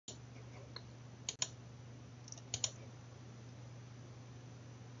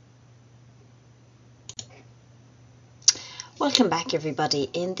Welcome back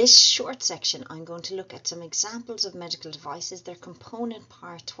everybody. In this short section I'm going to look at some examples of medical devices, their component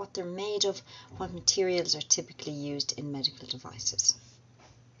parts, what they're made of, what materials are typically used in medical devices.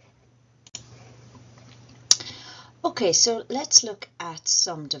 Okay, so let's look at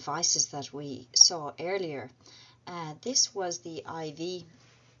some devices that we saw earlier. This was the IV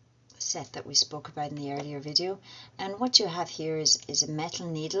set that we spoke about in the earlier video, and what you have here is a metal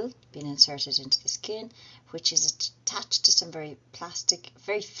needle being inserted into the skin, which is attached to some very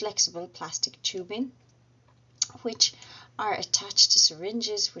flexible plastic tubing, which are attached to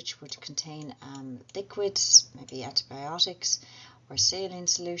syringes which would contain liquids, maybe antibiotics or saline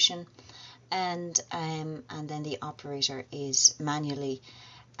solution, and then the operator is manually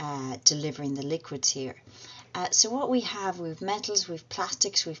delivering the liquids here. So what we've metals, we've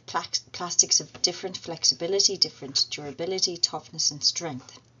plastics of different flexibility, different durability, toughness and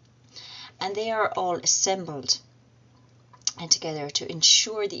strength. And they are all assembled and together to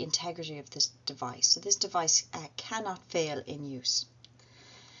ensure the integrity of this device. So this device cannot fail in use.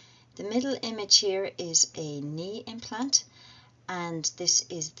 The middle image here is a knee implant, and this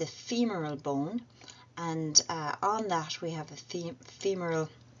is the femoral bone, and on that we have a femoral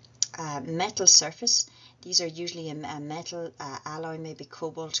metal surface. These are usually a metal alloy, maybe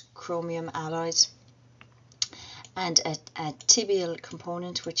cobalt, chromium alloys, and a tibial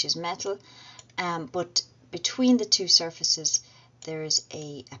component which is metal, but between the two surfaces there is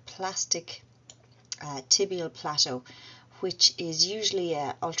a plastic tibial plateau, which is usually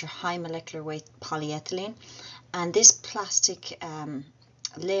a ultra high molecular weight polyethylene, and this plastic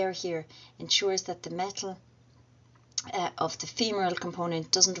layer here ensures that the metal of the femoral component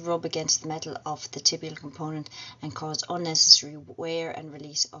doesn't rub against the metal of the tibial component and cause unnecessary wear and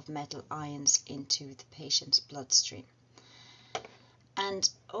release of metal ions into the patient's bloodstream. And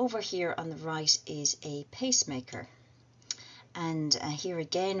over here on the right is a pacemaker, and here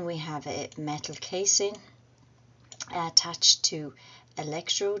again we have a metal casing attached to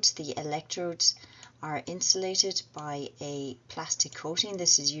electrodes. The electrodes are insulated by a plastic coating.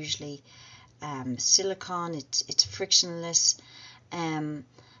 This is usually silicone, it's frictionless, and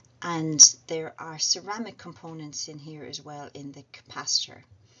there are ceramic components in here as well in the capacitor.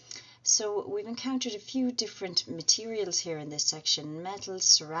 So we've encountered a few different materials here in this section: metals,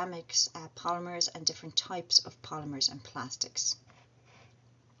 ceramics, polymers, and different types of polymers and plastics.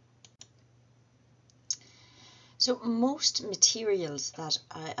 So most materials that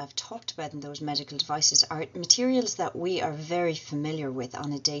I've talked about in those medical devices are materials that we are very familiar with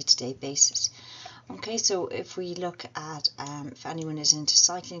on a day-to-day basis. Okay, so if we look at, if anyone is into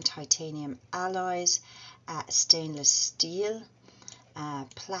cycling, titanium alloys, stainless steel,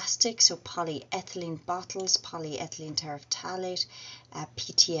 plastic, so polyethylene bottles, polyethylene terephthalate,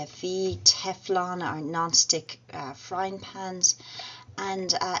 PTFE, Teflon, our non-stick frying pans,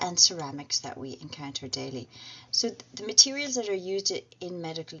 and ceramics that we encounter daily. So the materials that are used in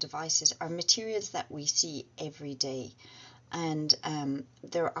medical devices are materials that we see every day, and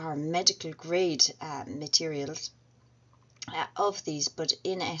there are medical grade materials of these, but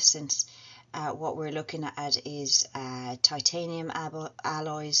in essence what we're looking at is titanium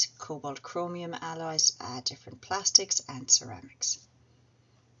alloys, cobalt chromium alloys, different plastics and ceramics.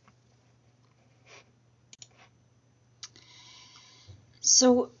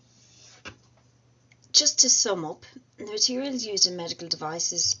 So just to sum up, the materials used in medical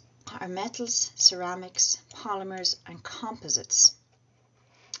devices are metals, ceramics, polymers and composites.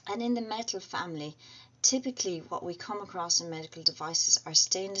 And in the metal family, typically what we come across in medical devices are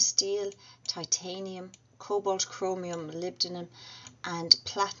stainless steel, titanium, cobalt, chromium, molybdenum and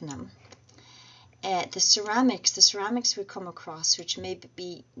platinum. The ceramics we come across, which may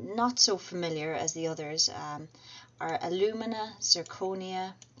be not so familiar as the others, are alumina,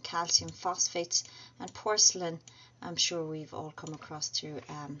 zirconia, calcium phosphates and porcelain. I'm sure we've all come across through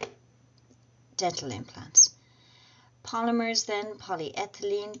dental implants. Polymers then,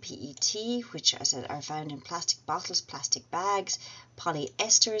 polyethylene, PET, which as I said are found in plastic bottles, plastic bags,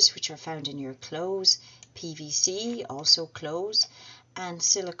 polyesters, which are found in your clothes, PVC, also clothes, and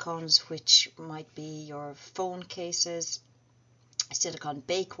silicones, which might be your phone cases, silicone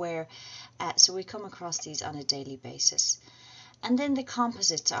bakeware. So we come across these on a daily basis. And then the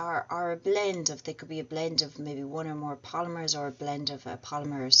composites are a blend of, they could be a blend of maybe one or more polymers, or a blend of a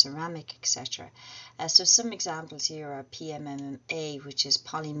polymer or ceramic, etc. So some examples here are PMMA, which is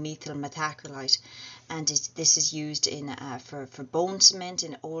polymethyl methacrylate, and this is used in for bone cement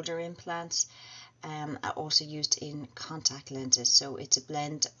in older implants, also used in contact lenses. So it's a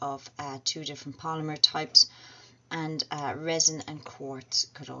blend of two different polymer types, and resin and quartz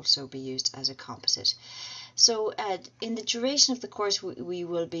could also be used as a composite. So in the duration of the course, we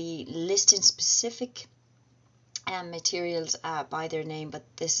will be listing specific materials by their name, but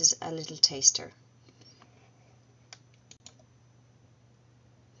this is a little taster.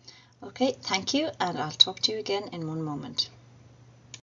 Okay, thank you, and I'll talk to you again in one moment.